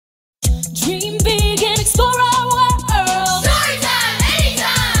Dream big and explore our world. Storytime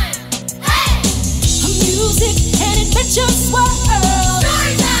anytime! Hey! A music and adventure swirl.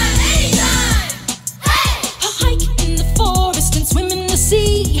 Storytime anytime! Hey! A hike in the forest and swim in the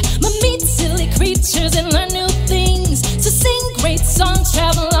sea. Meet silly creatures and learn new things. To sing great songs,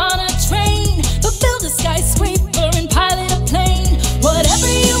 travel on a train, but build a skyscraper and pilot a plane. Whatever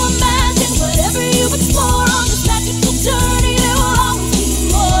you imagine, whatever you explore on this magical journey, there will always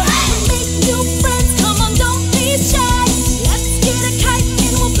be more. Make new friends, come on, don't be shy. Let's get a kite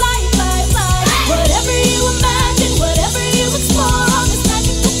and we'll fly, fly, fly. Whatever you imagine, whatever you explore on this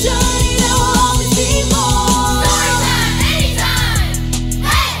magical journey, there will always be more. Storytime anytime!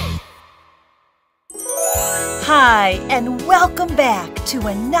 Hey! Hi, and welcome back to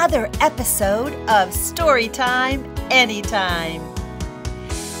another episode of Storytime Anytime.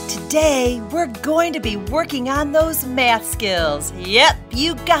 Today, we're going to be working on those math skills. Yep,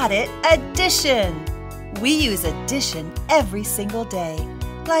 you got it, addition. We use addition every single day.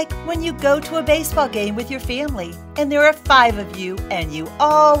 Like when you go to a baseball game with your family and there are 5 of you and you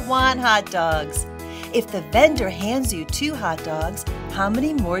all want hot dogs. If the vendor hands you 2 hot dogs, how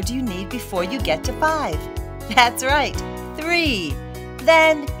many more do you need before you get to 5? That's right, 3.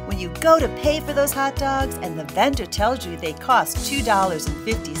 Then, when you go to pay for those hot dogs and the vendor tells you they cost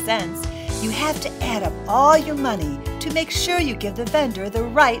 $2.50, you have to add up all your money to make sure you give the vendor the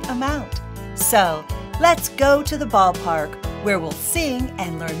right amount. So, let's go to the ballpark where we'll sing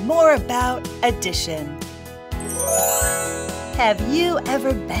and learn more about addition. Have you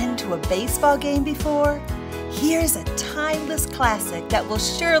ever been to a baseball game before? Here's a timeless classic that will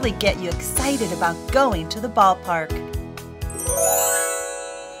surely get you excited about going to the ballpark.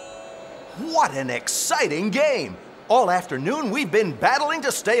 What an exciting game! All afternoon we've been battling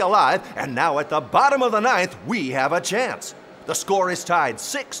to stay alive, and now at the bottom of the 9th we have a chance. The score is tied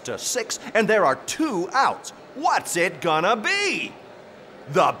 6-6, and there are 2 outs. What's it gonna be?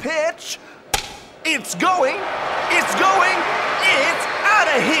 The pitch? It's going! It's going! It's out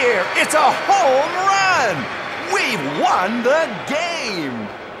of here! It's a home run! We've won the game!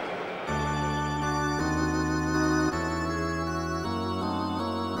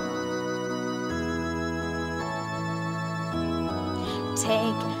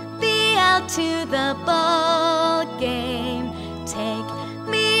 Take me out to the ball game. Take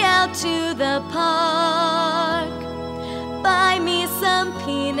me out to the park. Buy me some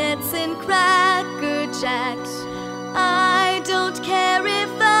peanuts and Cracker Jacks. I don't care if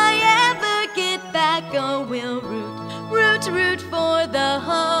I ever get back. Oh, we'll root for the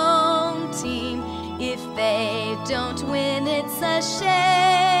home team. If they don't win, it's a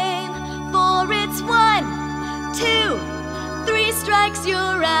shame. For it's 1, 2, 3 strikes,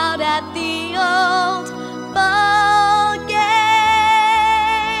 you're out at the old ball game.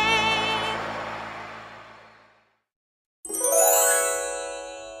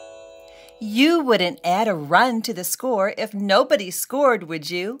 You wouldn't add a run to the score if nobody scored, would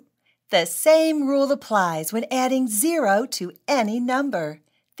you? The same rule applies when adding 0 to any number.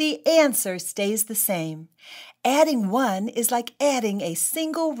 The answer stays the same. Adding 1 is like adding a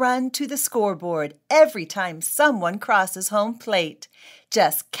single run to the scoreboard every time someone crosses home plate.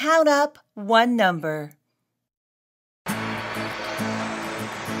 Just count up 1 number.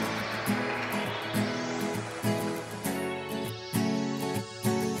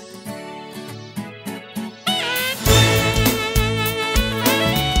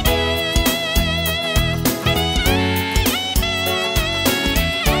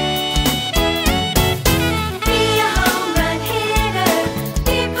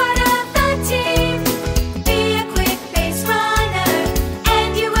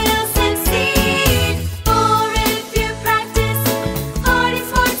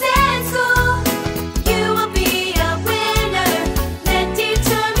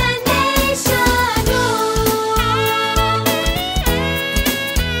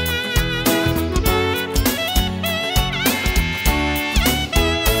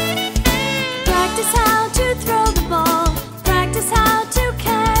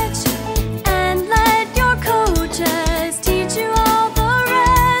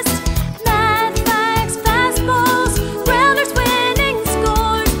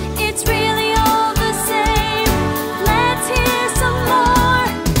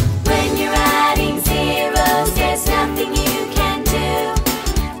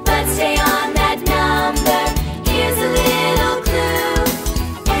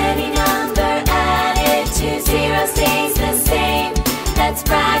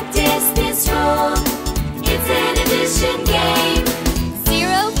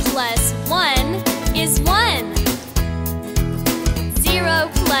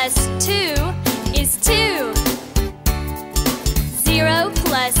 plus 2 is 2. 0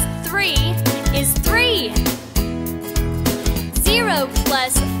 plus 3 is 3. 0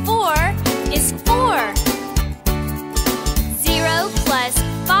 plus 4 is 4. 0 plus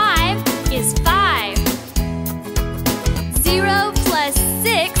 5 is 5. 0 plus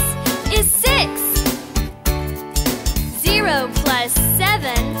 6 is 6. 0 plus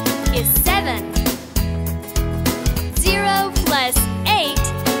 7 is 7. 0 plus 8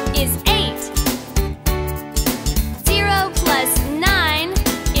 is 8. 0 plus 9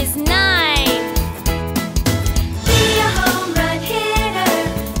 is 9. Be a home run hitter,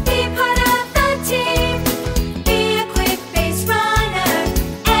 be part of the team. Be a quick base runner,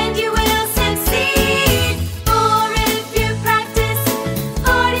 and you will succeed. Or if you practice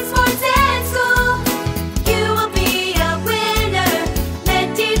hard in sports and school, you will be a winner. Let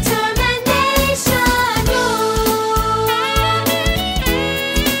determination rule.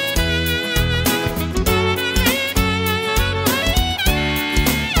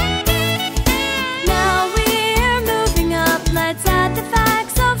 Now we're moving up, let's add the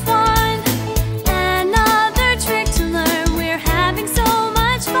facts of fun. Another trick to learn, we're having so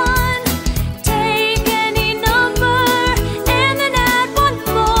much fun. Take any number and then add one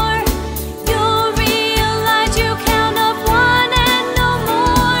more. You'll realize you count up 1 and no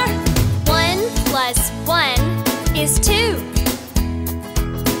more. 1 plus 1 is 2.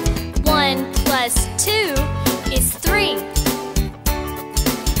 1 plus 2 is 3.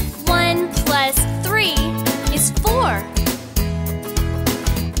 1 plus 3 is 4.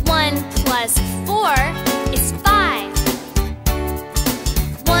 1 plus 4 is 5.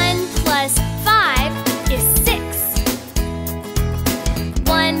 1 plus 5 is 6.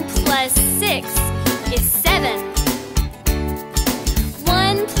 1 plus 6 is 7.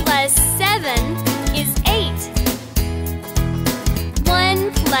 1 plus 7 is 8.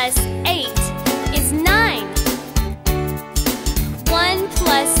 1 plus 8 is 9. 1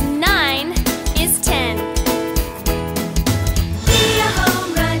 plus 9 is 10. Be a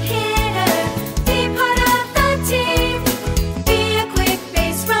home run hitter, be part of the team. Be a quick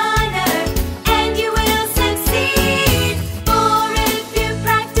base runner, and you will succeed. Or if you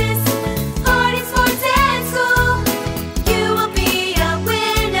practice hard in sports and school, you will be a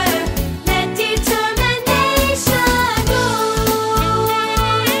winner. Let determination rule.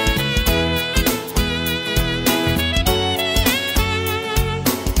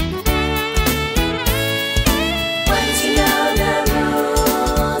 Once you know the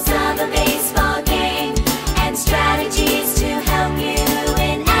rules of a baseball game and strategies to help you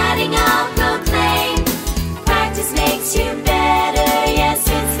in adding up, proclaim. Practice makes you better, yes,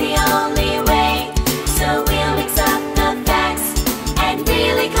 it's the only way. So we'll mix up the facts and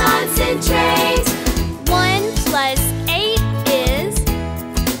really concentrate. 1 plus 8 is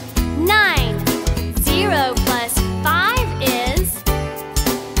 9. 0 plus 5 is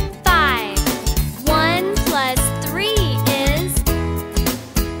 5. 1 plus 3 is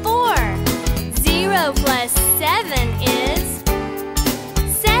 4. 0 plus 7 is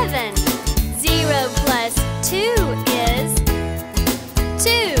 7. 0 plus 2 is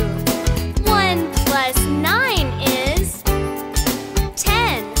 2. 1 plus 9 is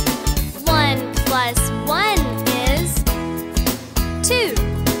 10. 1 plus 1 is 2.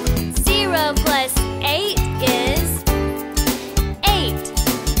 0 plus 8 is 8.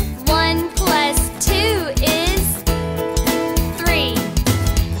 1 plus 2 is 3.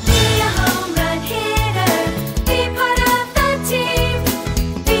 Be a home run hitter, be part of the team.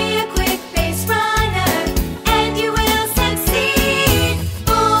 Be a quick base runner, and you will succeed.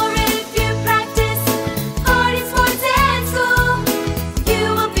 Or if you practice hard in sports and school, you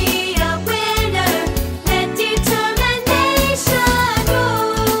will be a winner. Let determination rule.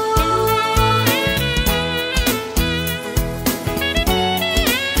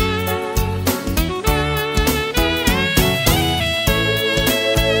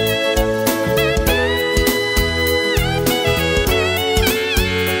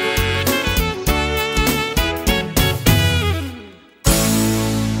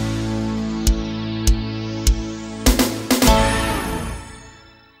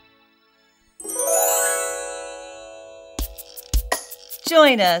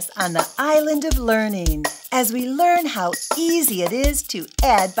 Join us on the island of learning as we learn how easy it is to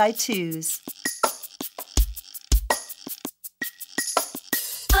add by twos.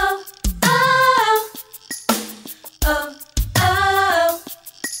 Oh, oh, oh, oh, oh,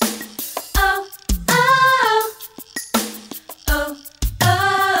 oh, oh, oh, oh,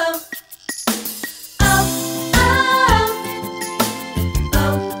 oh, oh.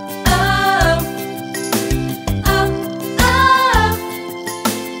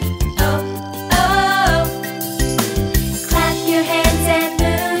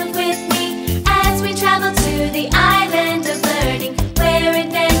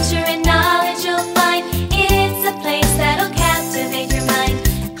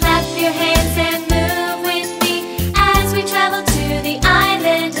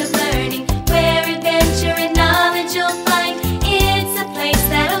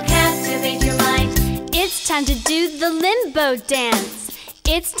 limbo dance.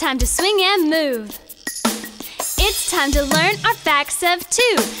 It's time to swing and move. It's time to learn our facts of 2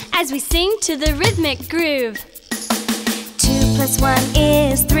 as we sing to the rhythmic groove. 2 plus 1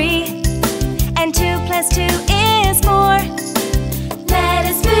 is 3, and 2 plus 2 is 4. Let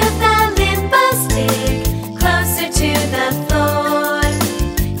us move the limbo stick closer to the floor.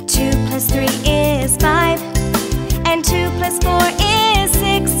 2 plus 3 is 5, and 2 plus 4 is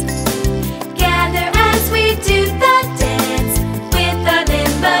 6. Gather as we do the dance with our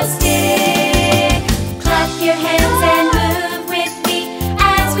limbo stick. Clap your hands and move with me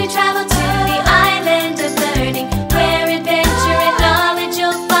as we travel to the island of learning, where adventure and knowledge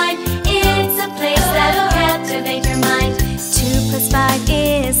you'll find. It's a place that'll captivate your mind. 2 plus 5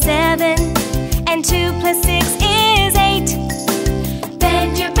 is 7, and 2 plus 6 is 8.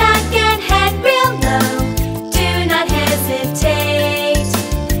 Bend your back and head real low. Do not hesitate.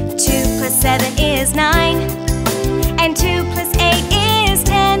 2 plus 7 is 9, and 2 plus 8 is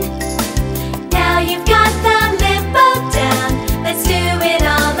 10. Now you've got the limbo down. Let's do it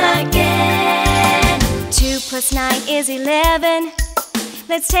all again. 2 plus 9 is 11.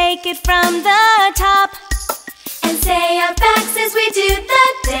 Let's take it from the top. And say our facts as we do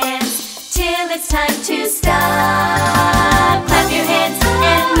the dance till it's time to stop. Clap your hands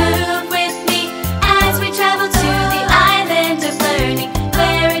and move with me as we travel to the island of learning,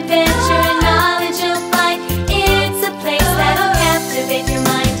 where adventure and knowledge you'll find. It's a place that'll captivate your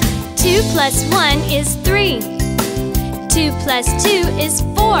mind. 2 plus 1 is 3. 2 plus 2 is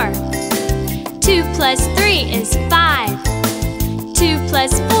 4. 2 plus 3 is 5. 2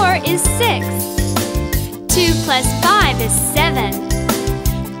 plus 4 is 6. 2 plus 5 is 7.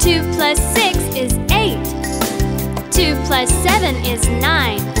 2 plus 6 is 8. 2 plus 7 is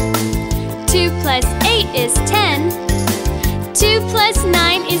 9. 2 plus 8 is 10. 2 plus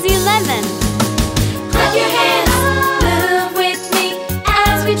 9 is 11. Clap your hands, move with me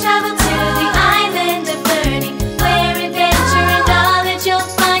as we travel to the island of learning, where adventure and knowledge you'll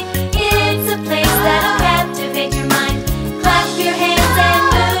find. It's a place that'll captivate your mind. Clap your hands and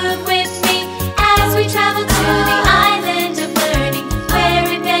move with me as we travel to the island of learning, where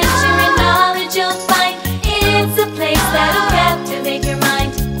adventure and knowledge you'll find. It's a place that'll captivate your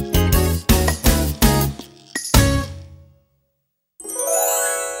mind.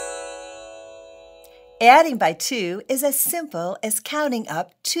 Adding by 2 is as simple as counting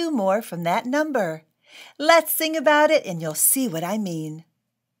up 2 more from that number. Let's sing about it and you'll see what I mean.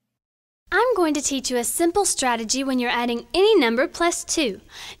 I'm going to teach you a simple strategy when you're adding any number plus 2.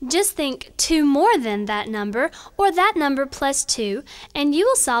 Just think 2 more than that number or that number plus 2, and you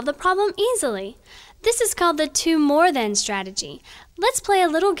will solve the problem easily. This is called the 2 more than strategy. Let's play a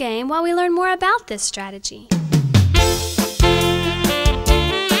little game while we learn more about this strategy.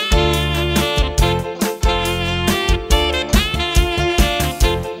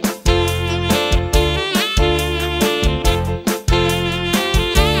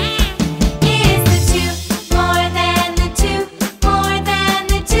 Is the 2 more than the 2, more than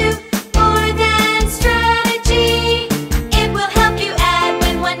the 2, more than strategy? It will help you add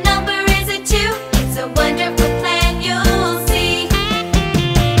when one number is a 2. It's a wonderful plan, you'll see.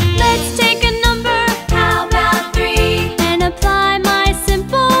 Let's take a number. How about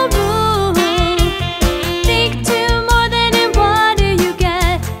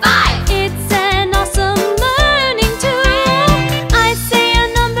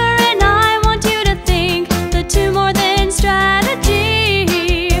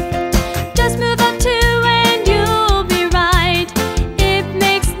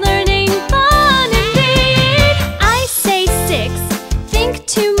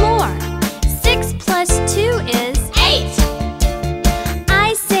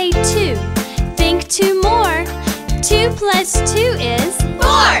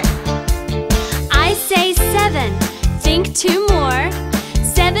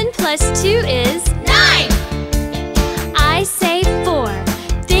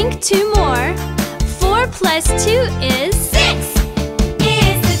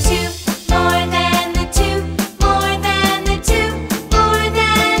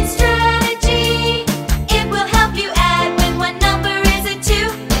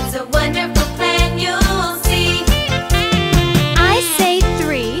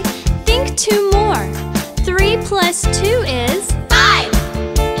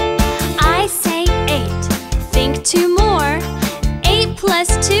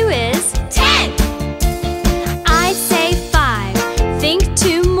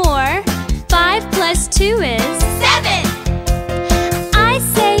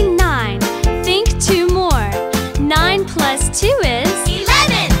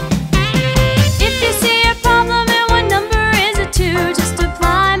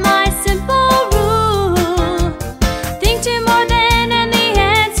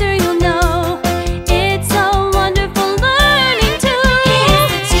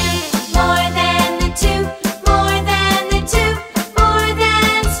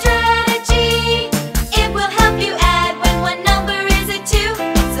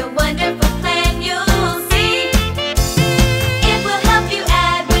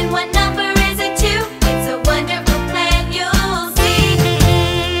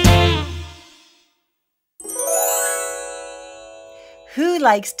Who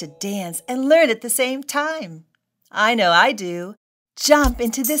likes to dance and learn at the same time? I know I do. Jump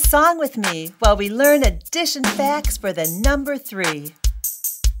into this song with me while we learn addition facts for the number 3.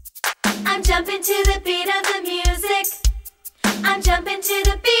 I'm jumping to the beat of the music. I'm jumping to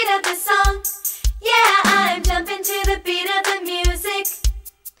the beat of the song. Yeah, I'm jumping to the beat of the music.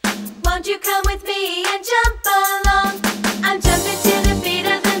 Won't you come with me and jump along? I'm jumping to the beat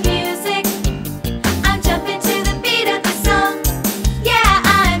of the music. I'm jumping to the beat of the song. Yeah,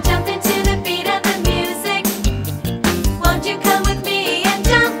 I'm jumping to the beat of the music. Won't you come with me and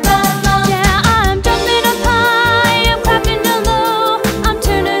jump along? Yeah, I'm jumping up high, I'm clapping down low, I'm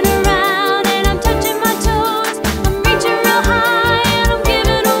turning around and I'm touching my toes. I'm reaching real high and I'm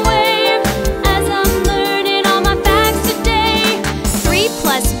giving a wave as I'm learning all my facts today. 3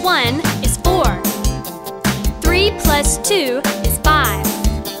 plus 1 is 4. 3 plus 2 is 5.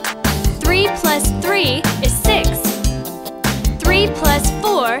 3 plus 3 is 6. 3 plus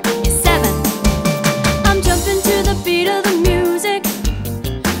 4 is 7. I'm jumping to the beat of the music.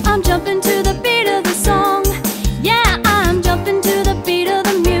 I'm jumping to the beat of the song. Yeah, I'm jumping to the beat of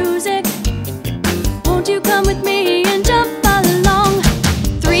the music. Won't you come with me and jump along?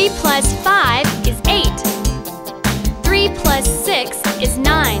 3 plus 5 is 8. 3 plus 6 is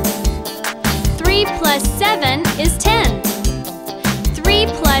 9. 3 plus 7 is 10. 3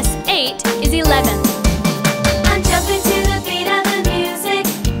 plus 8 is 11. I'm jumping to the beat of the music.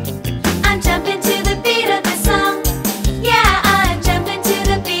 I'm jumping to the beat of the song. Yeah, I'm jumping to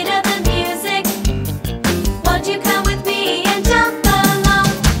the beat of the music. Won't you come with me and jump along?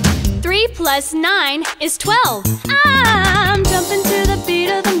 3 plus 9 is 12. I'm jumping to the beat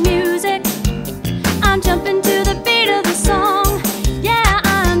of the music. I'm jumping to the beat of the song. Yeah,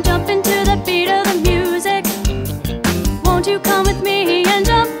 I'm jumping to the beat of the music. Won't you come with me and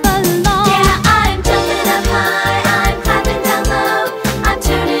jump along? Yeah, I'm jumping up high, I'm clapping down low. I'm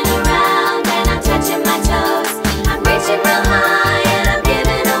turning around and I'm touching my toes. I'm reaching real high and I'm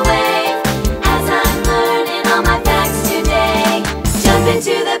giving a wave as I'm learning all my facts today. Jumping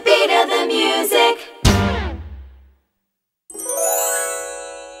to the beat of the music.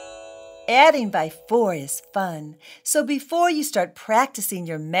 Adding by 4 is fun. So before you start practicing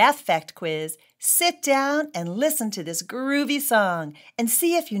your math fact quiz, sit down and listen to this groovy song and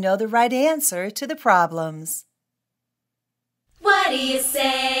see if you know the right answer to the problems. What do you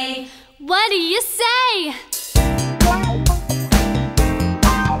say? What do you say?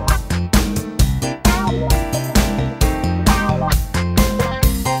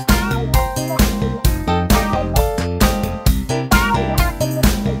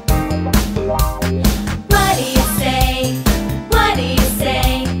 What do you say? What do you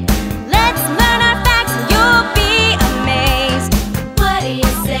say? Let's learn our facts, you'll be amazed. What do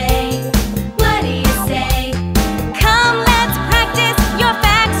you say? What do you say? Come, let's practice your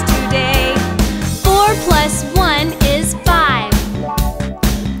facts today. 4 plus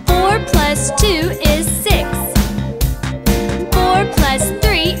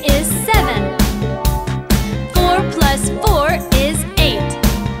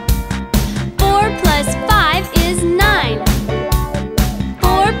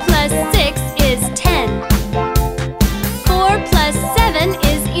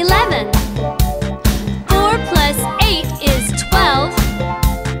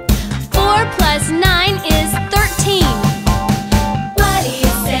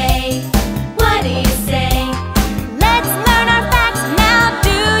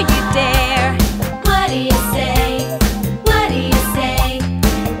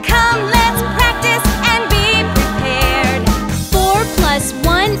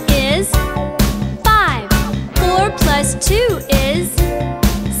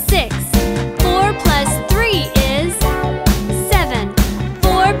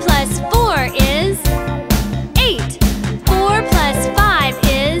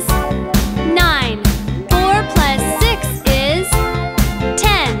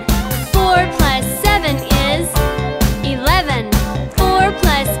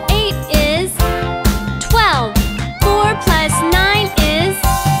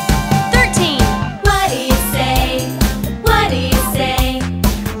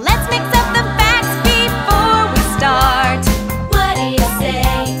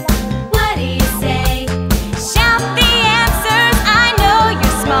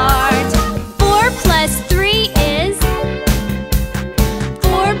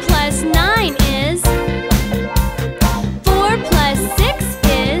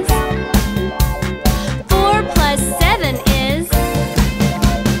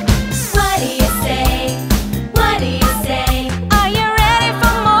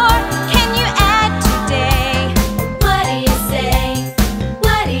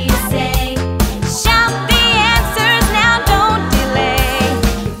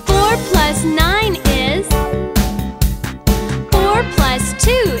 2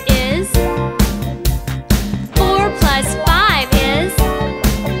 is 4 plus 5 is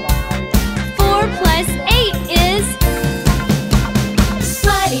 4 plus 8 is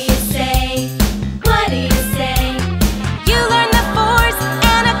What do you say? What do you say? You learn the force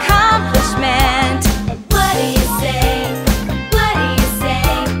and accomplishment. What do you say? What do you say?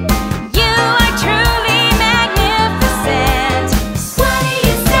 You are truly magnificent. What do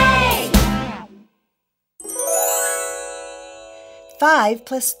you say? 5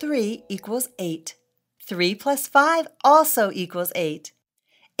 plus 3 equals 8. 3 plus 5 also equals 8.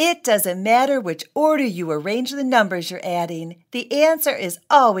 It doesn't matter which order you arrange the numbers you're adding. The answer is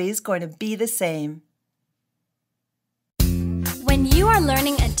always going to be the same. When you are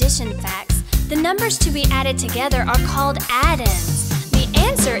learning addition facts, the numbers to be added together are called add-ins. The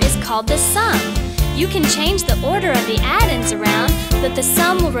answer is called the sum. You can change the order of the add-ins around, but the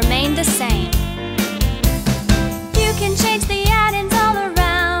sum will remain the same. You can change the add-ins all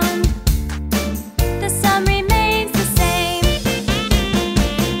around. The sum remains the same.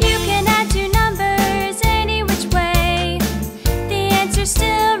 You can add two numbers any which way. The answer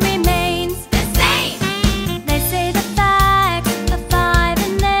still remains The same. They say the facts of 5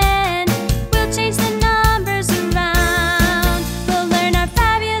 and then we'll change the numbers around. We'll learn our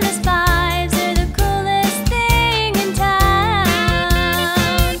fabulous fives. They're the coolest thing in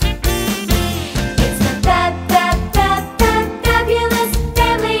town. It's the fabulous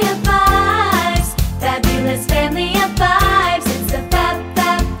family of fives. Fabulous family of fives. It's the fabulous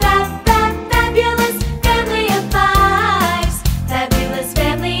family of fives. Fabulous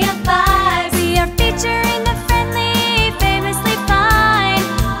family of fives. We are featuring the friendly, famously fine,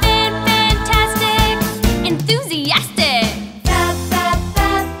 fantastic, enthusiastic.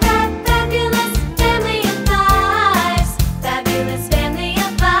 Fabulous family of fives. Fabulous family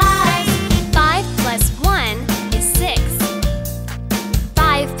of fives. 5 plus 1 is 6.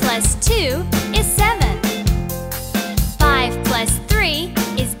 5 plus 2 is 7. 5 plus 3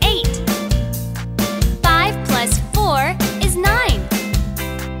 is 8. 5 plus 4 is 9.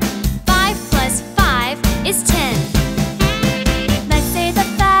 5 plus 5 is 10. Let's say the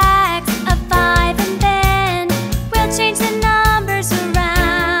facts of 5 and then we'll change the numbers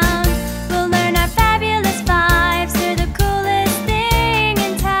around. We'll learn our fabulous fives. They're the coolest thing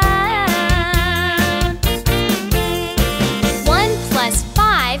in town. 1 plus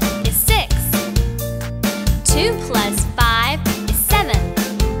 5 is 6.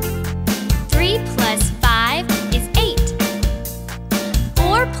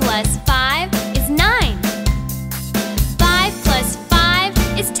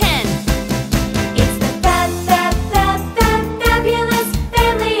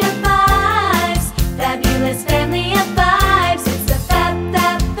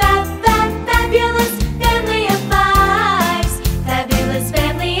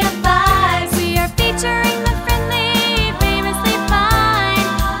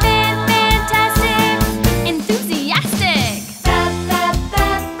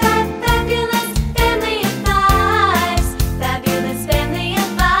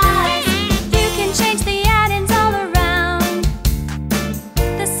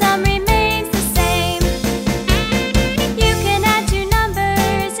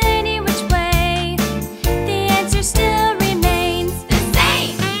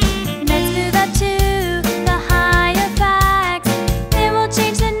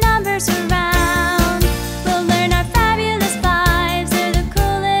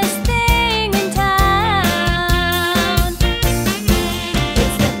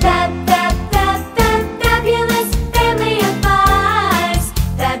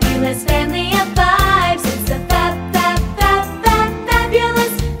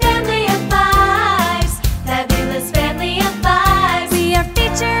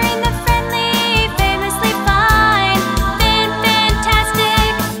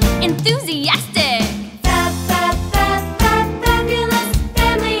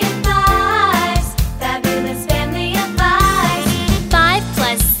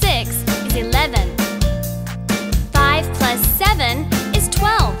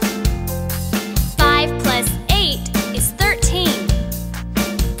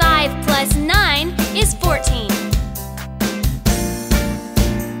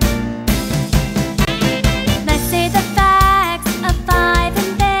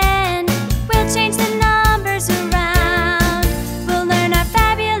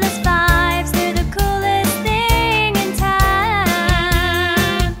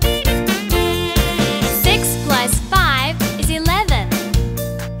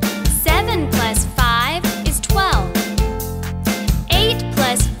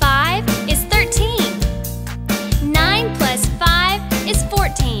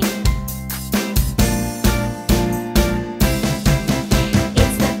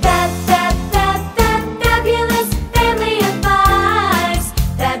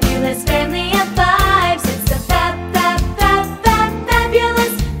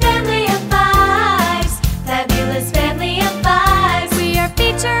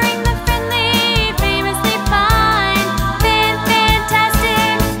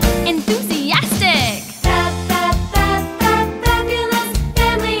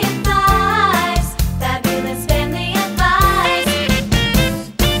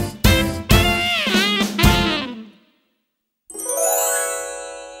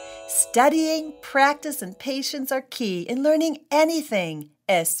 Studying, practice, and patience are key in learning anything,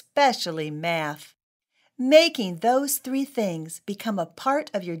 especially math. Making those 3 things become a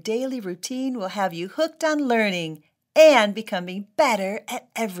part of your daily routine will have you hooked on learning and becoming better at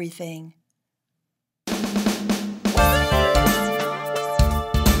everything.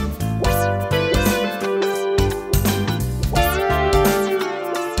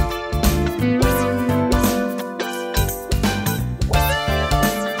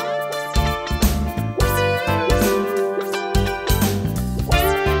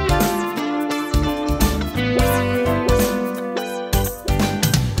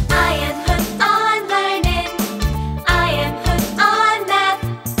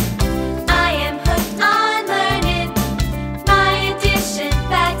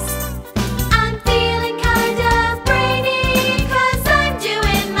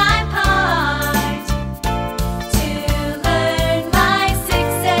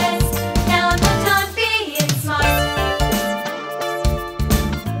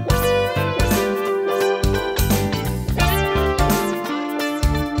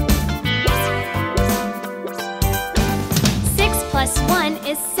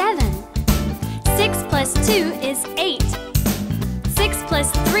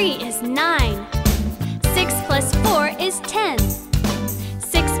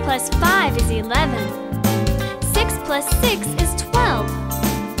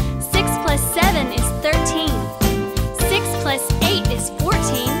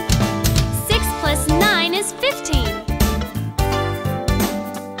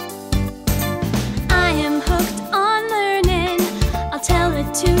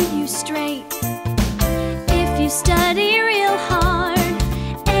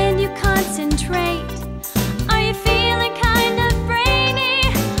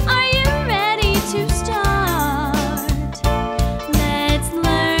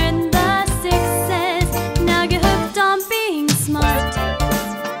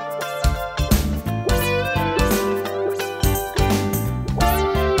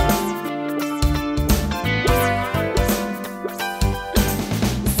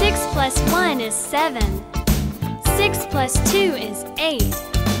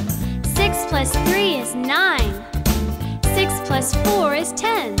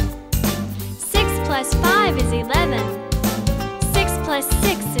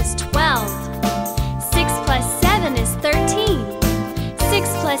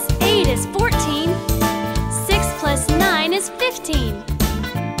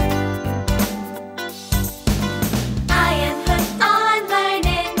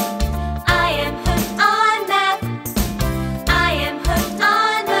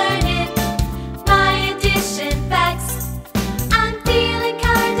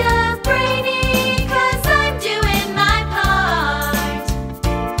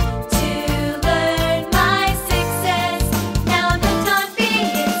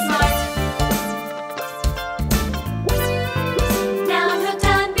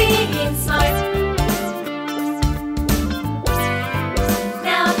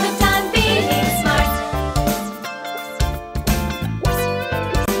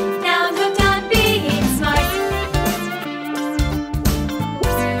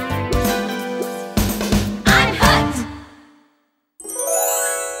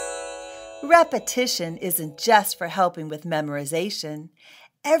 Repetition isn't just for helping with memorization.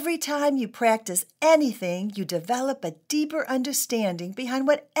 Every time you practice anything, you develop a deeper understanding behind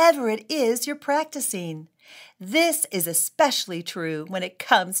whatever it is you're practicing. This is especially true when it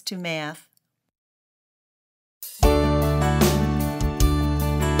comes to math.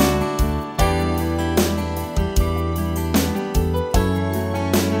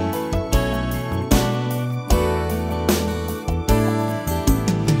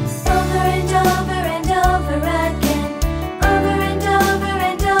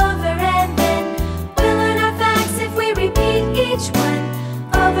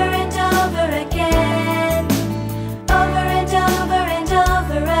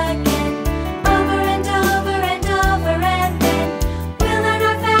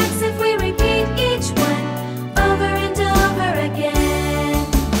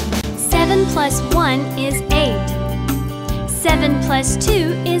 Plus 1 is 8. 7 plus 2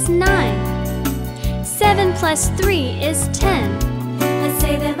 is 9. 7 plus 3 is 10. Let's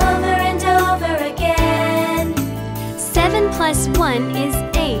say them over and over again. 7 plus 1 is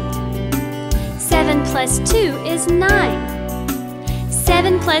 8. 7 plus 2 is 9.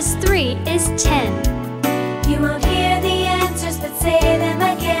 7 plus 3 is 10. You won't hear the answers, but say them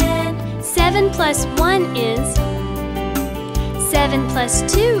again. 7 plus 1 is 7 plus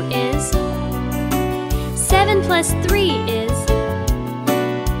 2 is 7 plus 3 is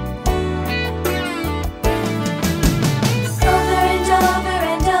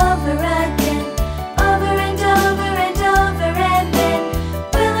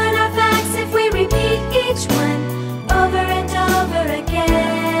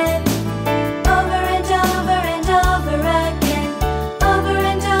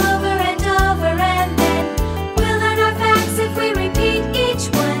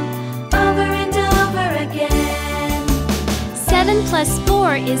plus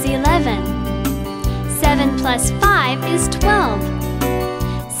 4 is 11. 7 plus 5 is 12.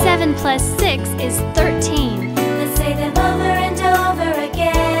 7 plus 6 is 13. Let's say them over and over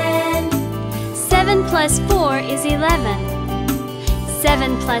again. 7 plus 4 is 11.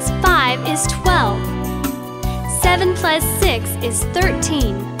 7 plus 5 is 12. 7 plus 6 is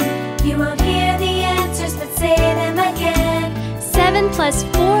 13. You won't hear the answers, but say them again. 7 plus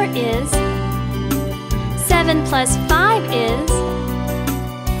 4 is 7 plus 5 is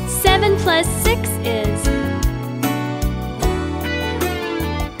 7 plus 6 is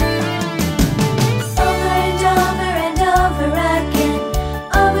Over and over and over again.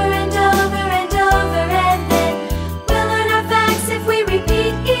 Over and over and over, and then we'll learn our facts if we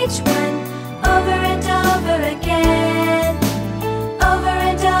repeat each one. Over and over again. Over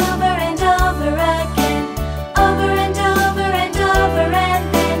and over and over again. Over and over and over, and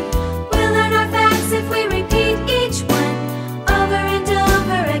then we'll learn our facts if we repeat each one. Over and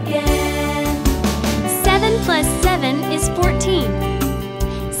over again. 7 plus 7 is 14.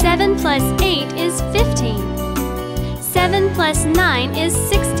 7 plus 8 is 15. 7 plus 9 is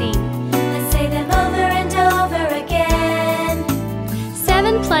 16. Let's say them over and over again.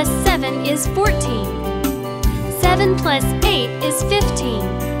 7 plus 7 is 14. 7 plus 8 is 15.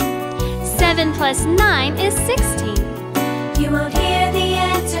 7 plus 9 is 16. You won't hear the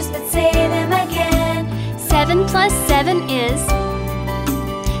answers, but say them again. 7 plus 7 is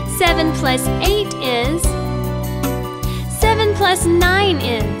 7 plus 8 is 7 plus 9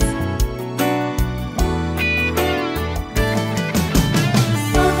 is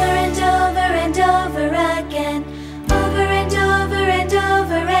Over and over and over again. Over and over and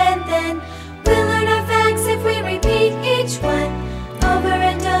over, and then we'll learn our facts if we repeat each one. Over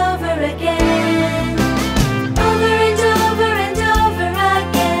and over again. Over and over and over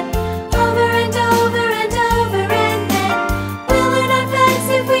again. Over and over and over, and then we'll learn our facts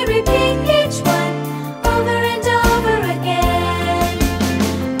if we repeat each one. Over and over again.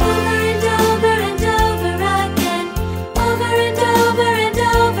 Over and over and over again. Over and over and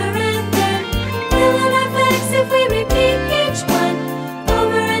over, and then we'll learn our facts if we repeat each one.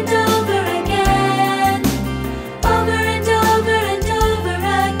 Over and over again. Over and over and over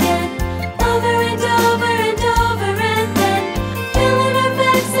again. Over and over and over, and then we'll learn our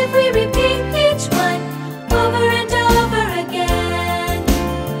facts if we repeat each one. Over and over again.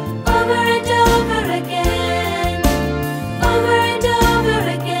 Over and over again. Over and over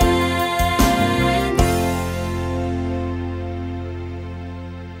again.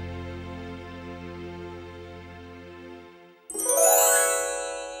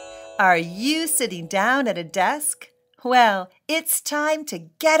 Are you sitting down at a desk? Well, it's time to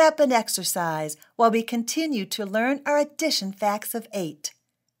get up and exercise while we continue to learn our addition facts of 8.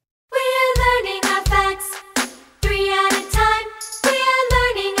 We are learning our facts, 3 at a time. We are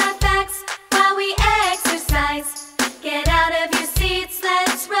learning our facts while we exercise. Get out of your seats,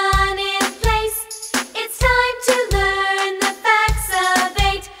 let's run in place. It's time to learn the facts of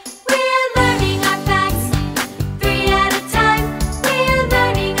 8. We are learning our facts, 3 at a time. We are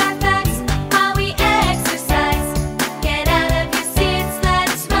learning our facts while we exercise. Get out of your seats,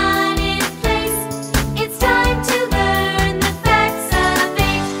 let's run in place. It's time to learn the facts of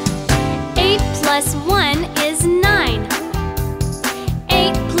 8. 8 plus 1 is 9.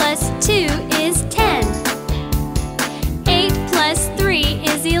 8 plus 2 is 10. 8 plus 3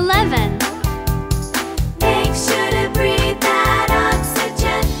 is 11. Make sure to breathe that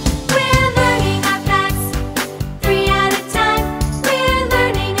oxygen. We're learning our facts, 3 at a time. We're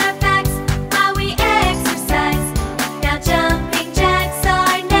learning our facts while we exercise. Now jumping jacks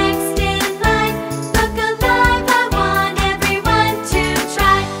are next in line. Look alive, I want everyone to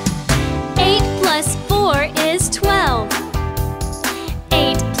try. 8 plus 4 is 12.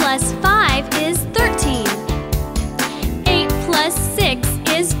 8 plus 5 is 13. 8 plus 6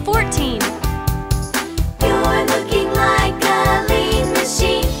 is 14. You're looking like a lean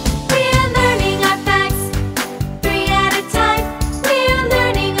machine. We're learning our facts, 3 at a time. We're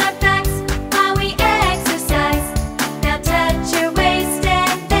learning our facts while we exercise. Now touch your waist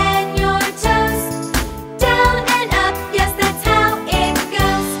and then your toes. Down and up, yes, that's how it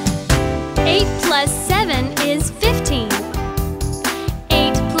goes. 8 plus 7 is 15.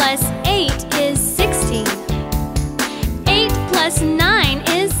 8 plus 8 is 16. 8 plus 9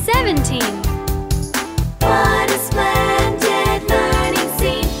 is 17.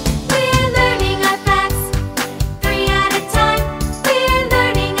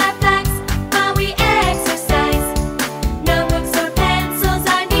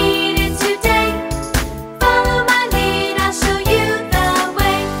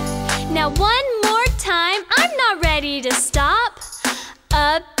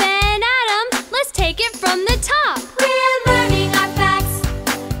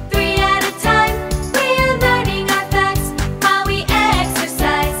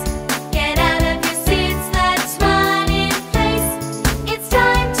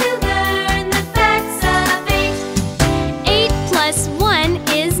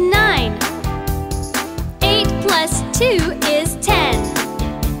 2 is 10.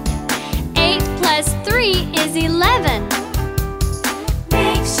 8 plus 3 is 11.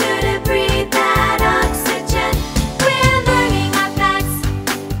 Make sure to breathe that oxygen. We're learning our facts,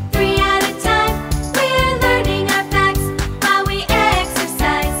 3 at a time. We're learning our facts while we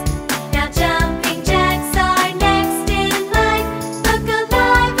exercise. Now jumping jacks are next in line. Look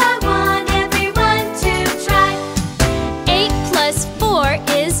alive, I want everyone to try. 8 plus 4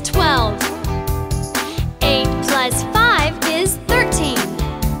 is 12. 8 plus 5 is 13.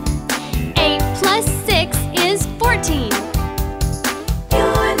 8 plus 6 is 14.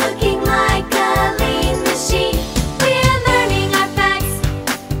 You're looking like a lean machine. We're learning our facts,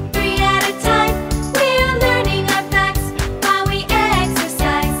 3 at a time. We're learning our facts while we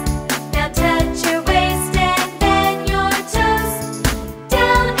exercise. Now touch your waist and then your toes.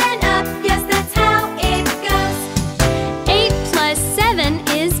 Down and up, yes, that's how it goes. 8 plus 7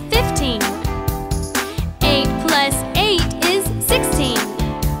 is 15. 8 plus 8 is 16.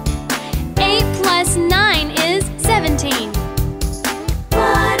 8 plus 9 is 17.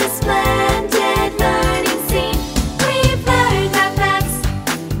 What a splendid learning scene. We've learned our facts,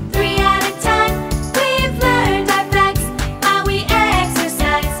 3 at a time. We've learned our facts while we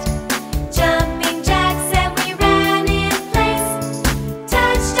exercised. Jumping jacks and we ran in place.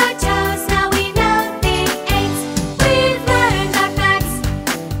 Touched our toes, now we know the 8s. We've learned our facts,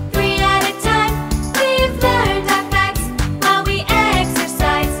 3 at a time. We've learned our facts while we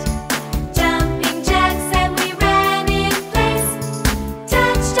exercised. Jumping jacks and we ran in place.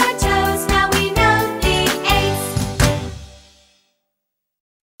 Touched our toes, now we know the 8s.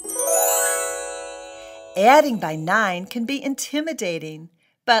 Adding by 9 can be intimidating,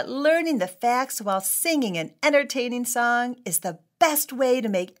 but learning the facts while singing an entertaining song is the best way to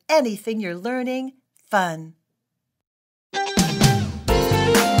make anything you're learning fun.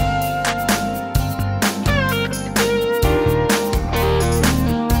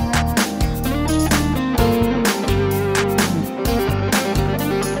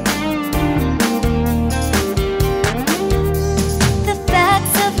 The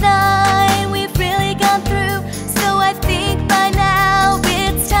facts of 9 we've really gone through, so I think by now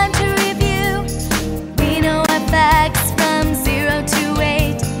it's time to review. We know our facts from 0 to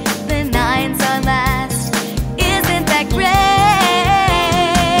 8. The 9's our last. Isn't that great?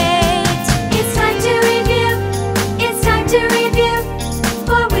 It's time to review. It's time to review.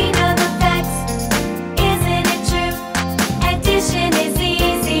 For we know the facts. Isn't it true? Addition is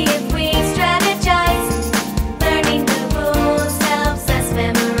easy if we strategize. Learning the rules helps us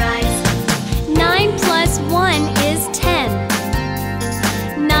memorize. 9 plus 1 is 10.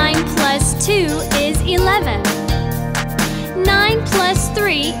 9 plus 2 is 11. 9 plus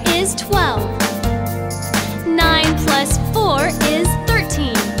 3 is 12. 9 plus 4 is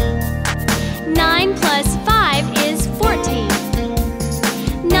 13. 9 plus 5 is 14.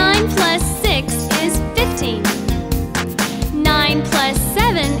 9 plus 6 is 15. 9 plus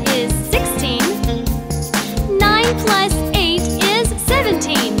 7 is 16. 9 plus 8 is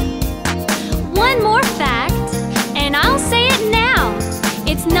 17. One more fact, and I'll say it now.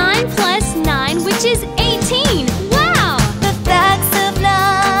 It's 9 plus 9, which is 18. Wow! The facts of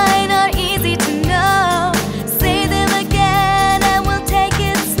 9 are easy to know. Say them again and we'll take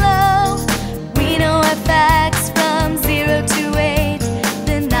it slow. We know our facts from 0 to 8.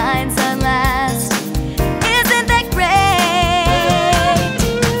 The 9's our last. Isn't that great?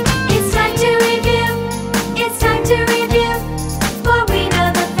 It's time to review. It's time to review. For we know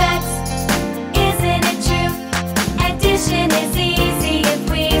the facts. Isn't it true? Addition is easy if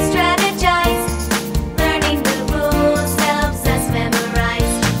we strategize. Learning the rules helps us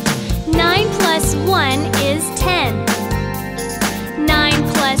memorize. 9 plus 1 is 10. 9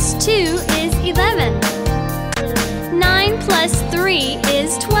 plus 2 is 11. 9 plus 3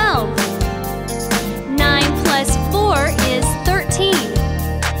 is 12. 9 plus 4 is 13.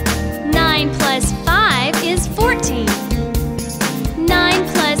 9 plus 5 is 14. 9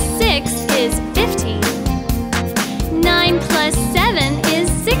 plus 6 is 15. 9 plus 7 is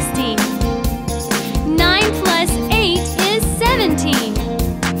 16. 9 plus 8 is 17.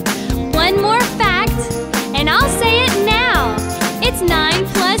 One more fact, and I'll say it now. It's 9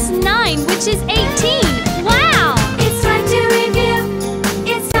 plus 9, which is 18. Wow! It's time to review.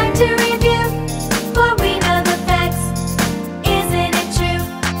 It's time to review. For we know the facts.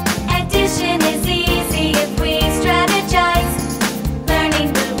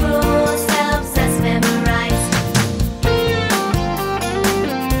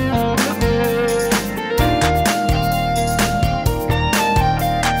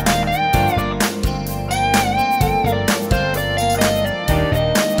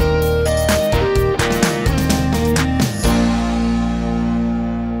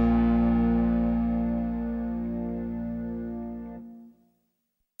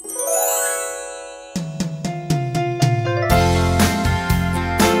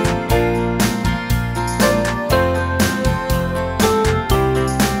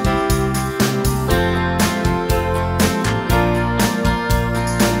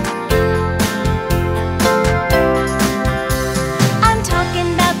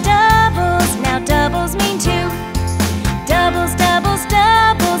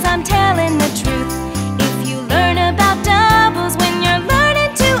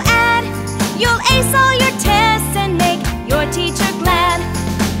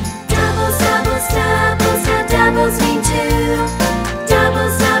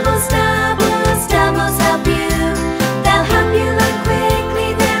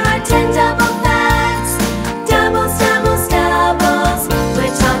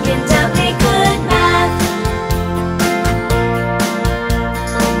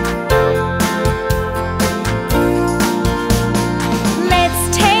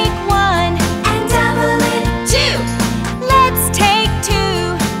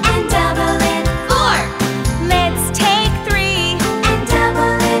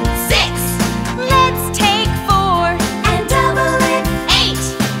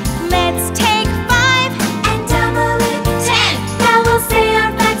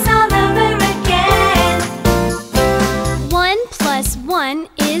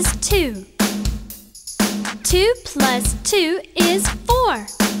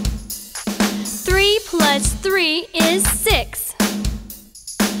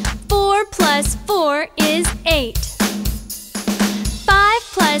 plus 4 is 8. 5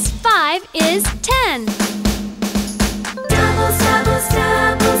 plus 5 is 10. Doubles, doubles,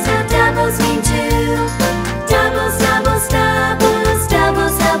 doubles, now doubles mean 2. Doubles, doubles, doubles,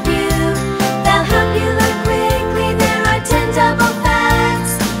 doubles help you. They'll help you learn quickly. There are 10 double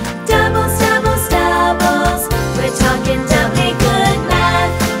facts. Doubles, doubles, doubles. We're talking doubly good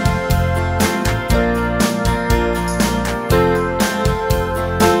math.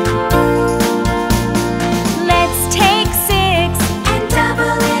 Let's take 6 And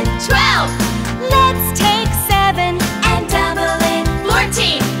double it. 12. Let's take 7 And double it.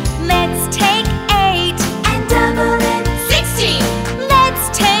 14. Let's take 8 And double it. 16. Let's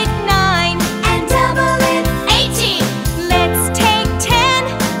take 9 And double it. 18. Let's take 10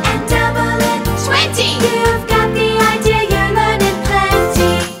 And double it. 20. You've got the idea, you're learning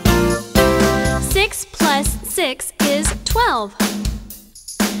plenty. 6 plus 6 is 12.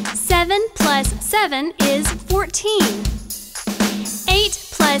 7 plus 7 is 14. 8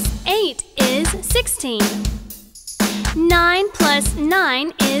 plus 8 is 16. 9 plus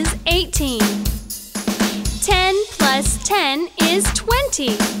 9 is 18. 10 plus 10 is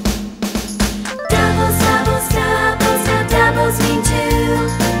 20. Doubles, doubles, doubles, now doubles mean 2.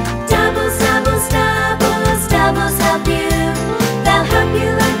 Doubles, doubles, doubles, doubles help you. They'll help you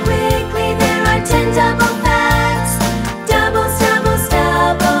learn quickly. There are 10 double facts. Doubles, doubles,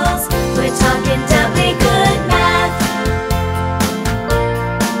 doubles. We're talking doubly good math.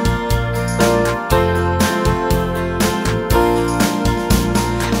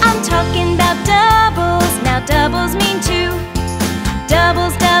 I'm talking about doubles, now doubles mean 2.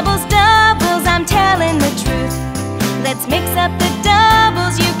 Doubles, doubles, doubles, I'm telling the truth. Let's mix up the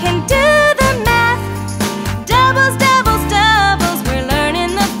doubles, you can do the math. Doubles, doubles, doubles, we're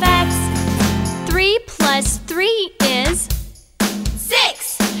learning the facts. 3 plus 3 is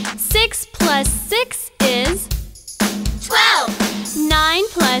 6, 6 plus 6 is 12, 9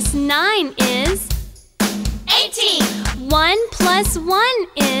 plus 9 is 18, 1 plus 1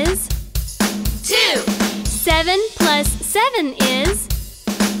 is 2, 7 plus 7 is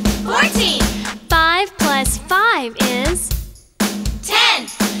 14, 5 plus 5 is 10,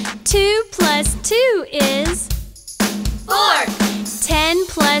 2 plus 2 is 4, 10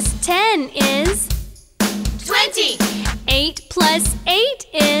 plus 10 is 20, 8 plus 8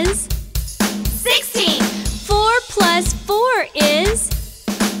 is 16, 4 plus 4 is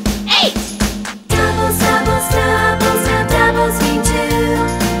 8. Doubles, doubles, doubles, now doubles mean 2.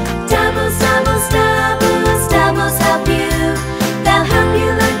 Doubles, doubles, doubles, doubles help you. They'll help you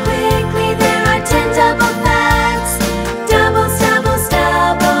learn quickly. There are 10 double facts. Doubles, doubles,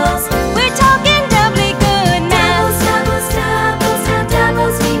 doubles. we're talking doubly good Doubles, math. doubles, doubles, now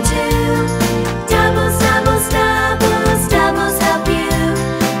doubles mean 2. Doubles, doubles, doubles, doubles help you.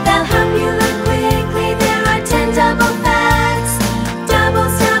 They'll help you learn quickly. There are 10 double facts.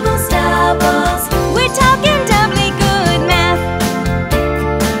 Doubles, doubles, doubles. We're talking doubly good math.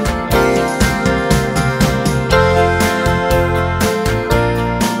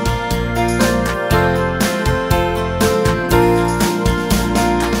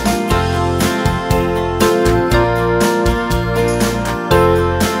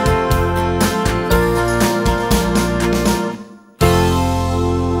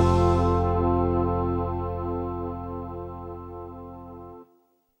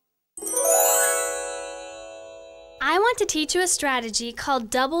 I want to teach you a strategy called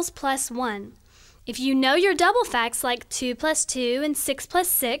doubles plus 1. If you know your double facts like 2 plus 2 and 6 plus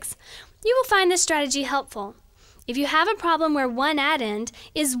 6, you will find this strategy helpful. If you have a problem where one addend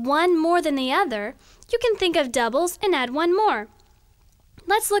is one more than the other, you can think of doubles and add one more.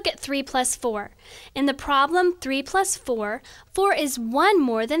 Let's look at 3 plus 4. In the problem 3 plus 4, 4 is one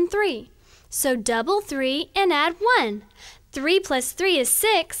more than 3. So double 3 and add 1. 3 plus 3 is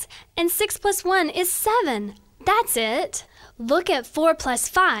 6, and 6 plus 1 is 7. That's it. Look at 4 plus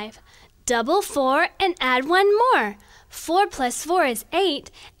 5. Double 4 and add one more. 4 plus 4 is 8,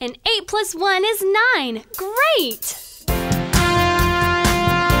 and 8 plus 1 is 9. Great!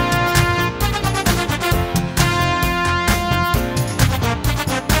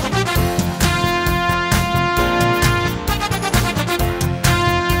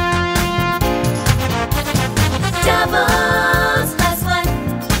 Doubles plus 1.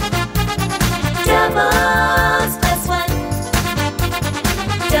 Doubles plus 1.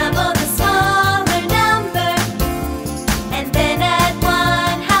 Double the smaller number and then add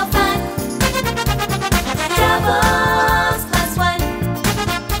 1. How fun! Doubles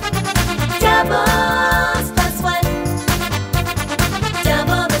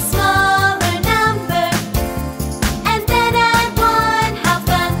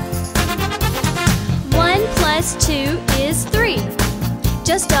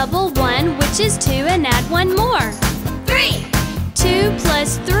Just double 1, which is 2, and add 1 more. 3. 2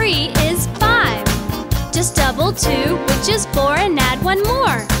 plus 3 is 5. Just double 2, which is 4, and add 1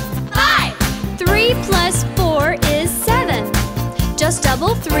 more. 5. 3 plus 4 is 7. Just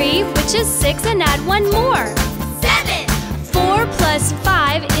double 3, which is 6, and add 1 more. 7. 4 plus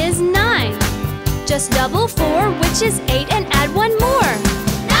 5 is 9. Just double 4, which is 8, and add 1 more.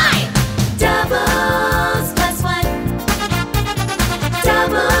 9. Doubles plus 1.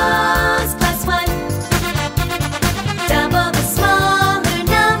 Doubles plus 1. Double the smaller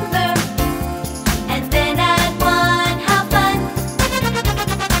number and then add 1. How fun!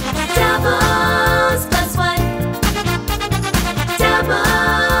 Doubles plus 1.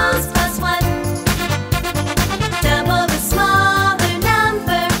 Doubles plus 1. Double the smaller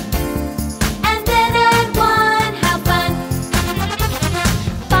number and then add 1. How fun!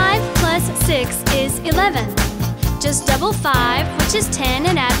 5 plus 6 is 11. Just double 5, which is 10,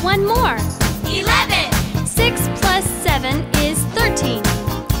 and add 1 more. 11. 6 plus 7 is 13.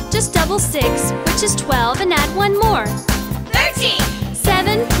 Just double 6, which is 12, and add 1 more. 13.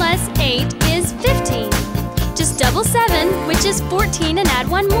 7 plus 8 is 15. Just double 7, which is 14, and add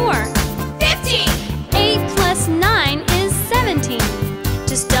 1 more. 15. 8 plus 9 is 17.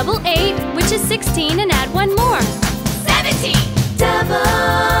 Just double 8, which is 16, and add 1 more. 17.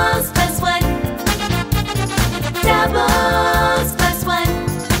 Doubles plus 1. Doubles plus 1.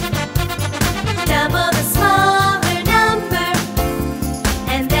 Double the smaller number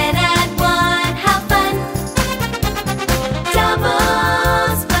and then add 1. How fun!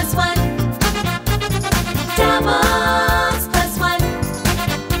 Doubles plus 1. Doubles plus 1.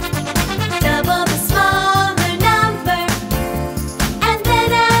 Double the smaller number and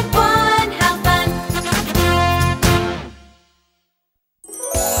then add 1. How fun!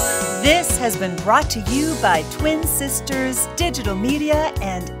 This has been brought to you by Twin Sisters Digital Media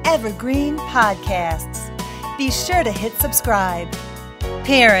and Evergreen Podcasts. Be sure to hit subscribe.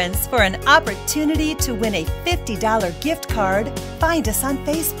 Parents, for an opportunity to win a $50 gift card, find us on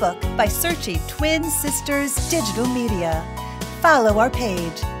Facebook by searching Twin Sisters Digital Media. Follow our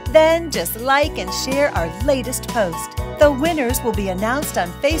page. Then just like and share our latest post. The winners will be announced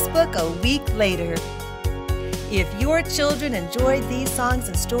on Facebook a week later. If your children enjoyed these songs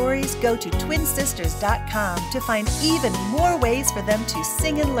and stories, go to twinsisters.com to find even more ways for them to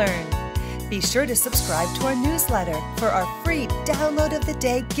sing and learn. Be sure to subscribe to our newsletter for our free download of the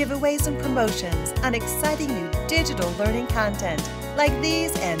day giveaways and promotions on exciting new digital learning content like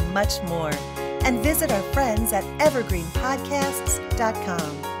these and much more. And visit our friends at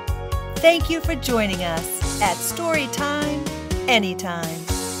evergreenpodcasts.com. Thank you for joining us at Storytime Anytime.